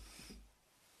see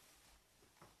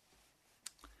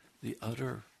the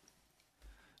utter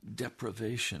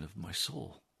deprivation of my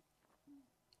soul.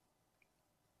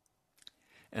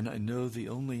 And I know the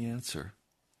only answer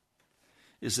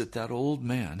is that old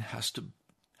man has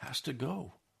to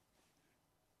go.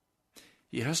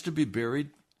 He has to be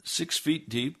buried 6 feet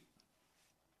deep,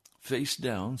 face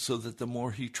down, so that the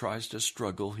more he tries to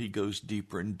struggle, he goes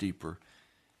deeper and deeper,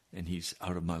 and he's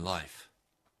out of my life.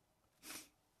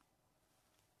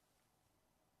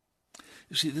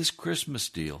 You see, this Christmas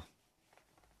deal,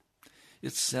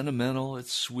 it's sentimental,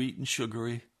 it's sweet and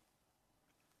sugary.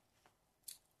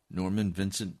 Norman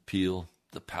Vincent Peale,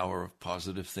 The Power of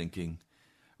Positive Thinking,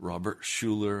 Robert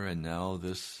Schuller, and now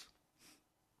this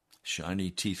shiny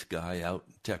teeth guy out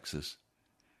in Texas,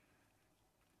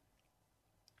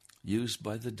 used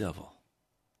by the devil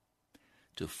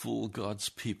to fool God's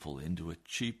people into a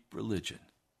cheap religion,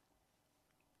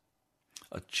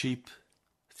 a cheap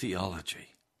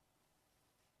theology,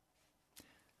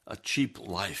 a cheap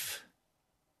life,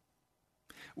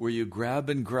 where you grab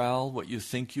and growl what you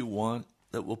think you want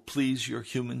that will please your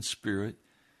human spirit,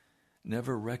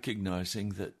 never recognizing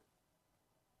that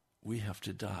we have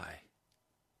to die.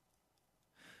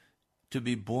 To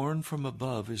be born from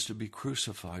above is to be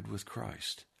crucified with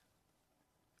Christ.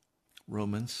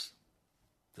 Romans,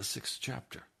 the 6th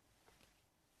chapter.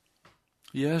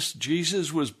 Yes,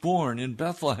 Jesus was born in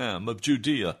Bethlehem of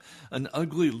Judea, an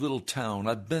ugly little town.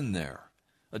 I've been there,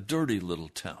 a dirty little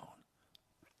town.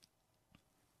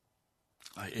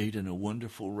 I ate in a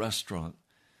wonderful restaurant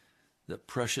that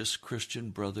precious Christian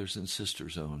brothers and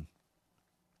sisters own.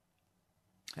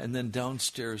 And then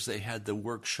downstairs they had the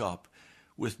workshop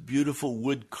with beautiful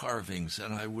wood carvings,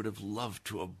 and I would have loved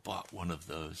to have bought one of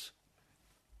those.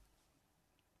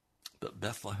 But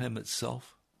Bethlehem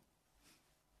itself,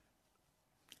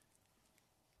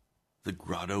 the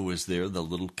grotto was there, the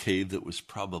little cave that was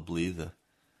probably the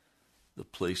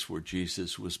place where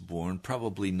Jesus was born.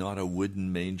 Probably not a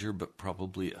wooden manger, but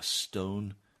probably a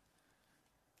stone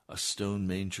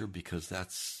manger, because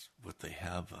that's what they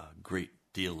have a great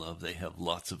deal of. They have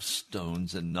lots of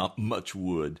stones and not much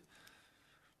wood.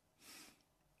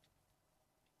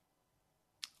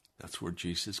 That's where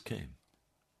Jesus came.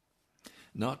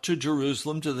 Not to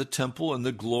Jerusalem, to the temple and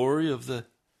the glory of the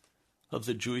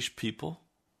Jewish people.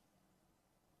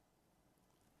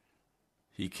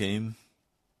 He came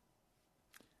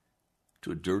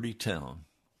to a dirty town,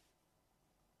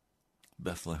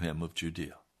 Bethlehem of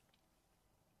Judea.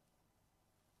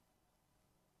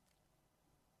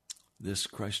 This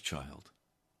Christ child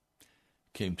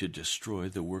came to destroy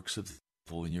the works of the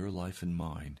devil in your life and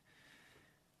mine.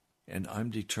 And I'm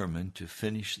determined to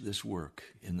finish this work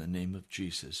in the name of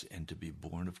Jesus and to be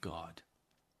born of God.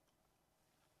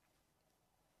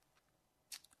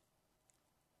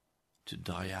 to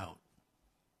die out.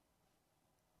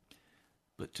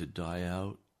 But to die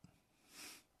out,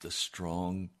 the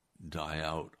strong die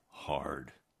out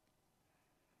hard.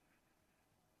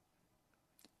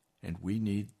 And we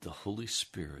need the Holy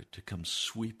Spirit to come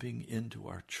sweeping into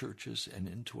our churches and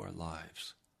into our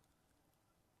lives,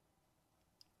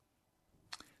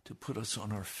 to put us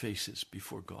on our faces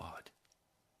before God,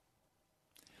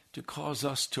 to cause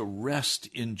us to rest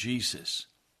in Jesus,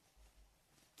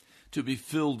 to be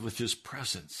filled with His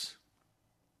presence.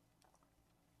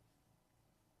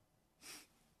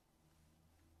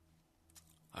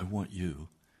 I want you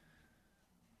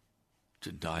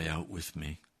to die out with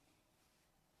me.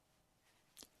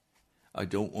 I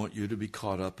don't want you to be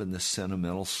caught up in the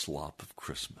sentimental slop of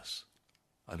Christmas.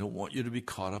 I don't want you to be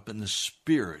caught up in the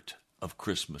spirit of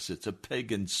Christmas. It's a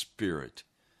pagan spirit.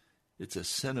 It's a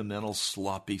sentimental,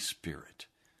 sloppy spirit.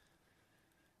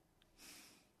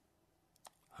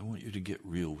 I want you to get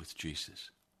real with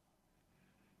Jesus.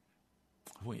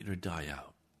 I want you to die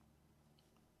out.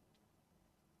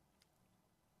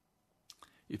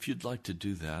 If you'd like to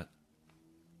do that,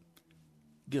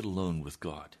 get alone with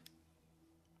God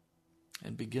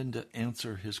and begin to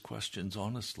answer His questions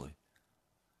honestly.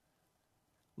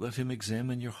 Let Him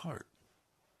examine your heart.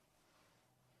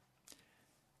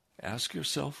 Ask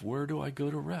yourself, where do I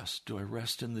go to rest? Do I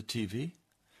rest in the TV?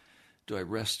 Do I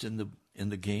rest in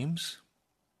the games,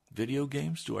 video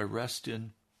games? Do I rest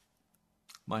in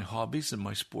my hobbies and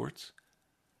my sports?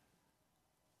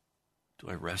 Do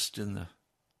I rest in the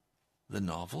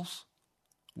novels?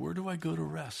 Where do I go to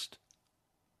rest?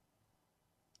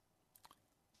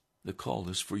 The call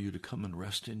is for you to come and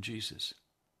rest in Jesus.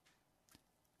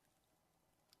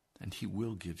 And He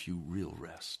will give you real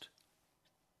rest.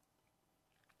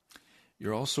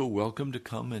 You're also welcome to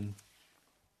come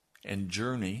and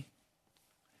journey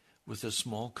with a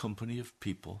small company of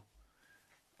people,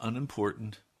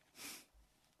 unimportant,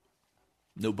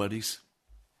 nobodies.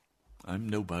 I'm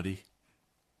nobody.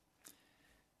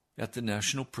 At the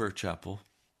National Prayer Chapel.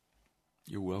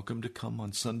 You're welcome to come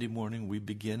on Sunday morning. We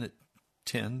begin at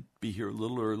 10. Be here a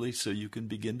little early so you can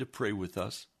begin to pray with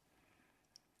us.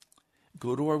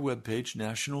 Go to our webpage,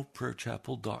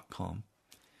 nationalprayerchapel.com,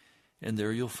 and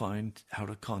there you'll find how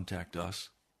to contact us.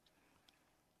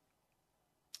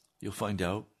 You'll find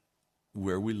out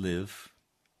where we live.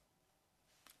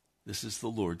 This is the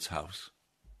Lord's house.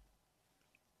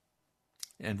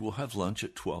 And we'll have lunch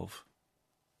at 12.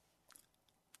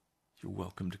 You're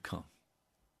welcome to come.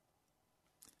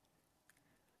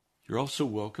 You're also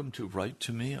welcome to write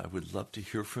to me. I would love to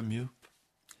hear from you.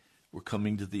 We're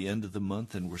coming to the end of the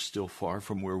month and we're still far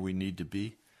from where we need to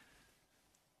be.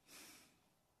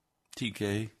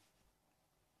 TK,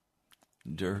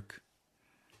 Dirk,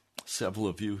 several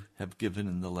of you have given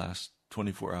in the last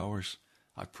 24 hours.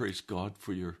 I praise God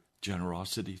for your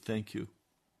generosity. Thank you.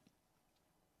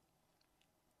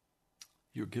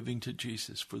 You're giving to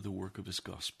Jesus for the work of His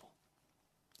gospel.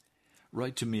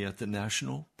 Write to me at the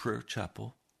National Prayer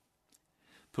Chapel,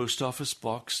 Post Office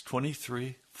Box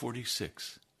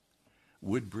 2346,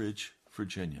 Woodbridge,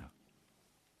 Virginia,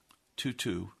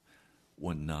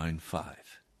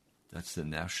 22195. That's the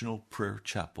National Prayer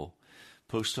Chapel,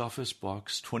 Post Office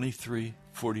Box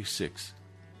 2346,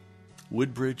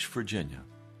 Woodbridge, Virginia,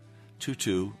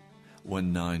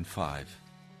 22195.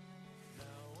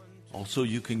 Also,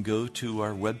 you can go to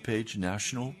our webpage,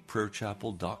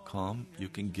 nationalprayerchapel.com. You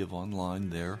can give online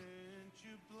there.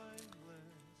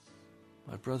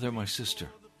 My brother, my sister,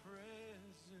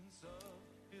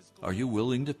 are you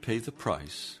willing to pay the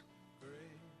price?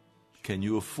 Can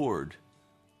you afford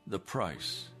the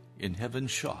price in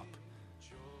heaven's shop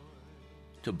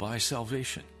to buy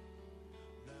salvation?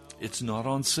 It's not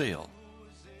on sale.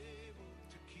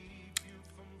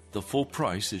 The full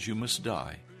price is you must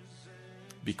die,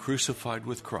 be crucified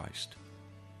with Christ,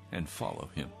 and follow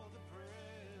Him.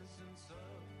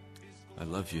 I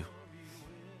love you.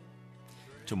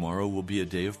 Tomorrow will be a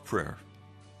day of prayer.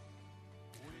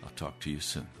 I'll talk to you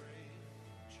soon.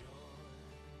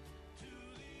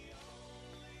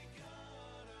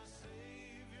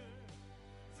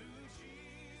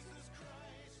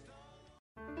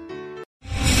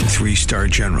 Three-star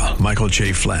General Michael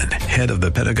J. Flynn, head of the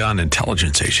Pentagon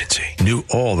Intelligence Agency, knew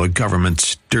all the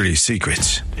government's dirty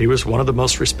secrets. He was one of the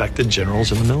most respected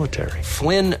generals in the military.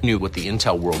 Flynn knew what the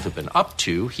intel world had been up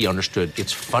to. He understood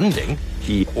its funding.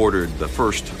 He ordered the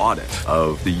first audit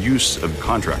of the use of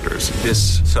contractors.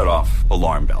 This set off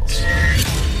alarm bells.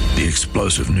 The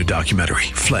explosive new documentary,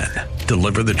 Flynn,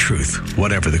 Deliver the truth,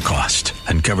 whatever the cost.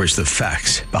 Uncovers the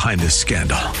facts behind this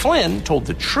scandal. Flynn told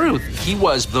the truth. He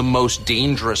was the most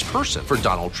dangerous person for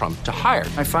Donald Trump to hire.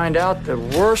 I find out the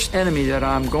worst enemy that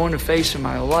I'm going to face in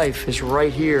my life is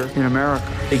right here in America.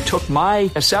 They took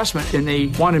my assessment and they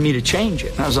wanted me to change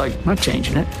it. And I was like, I'm not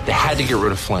changing it. They had to get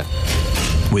rid of Flynn.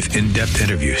 With in-depth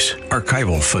interviews,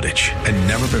 archival footage, and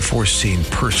never-before-seen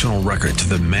personal records of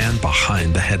the man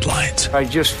behind the headlines. I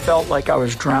just felt like I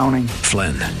was drowning.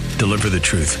 Flynn, deliver the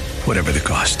truth, whatever the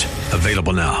cost.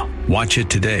 Available now. Watch it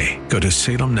today. Go to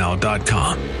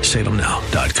salemnow.com.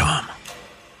 salemnow.com.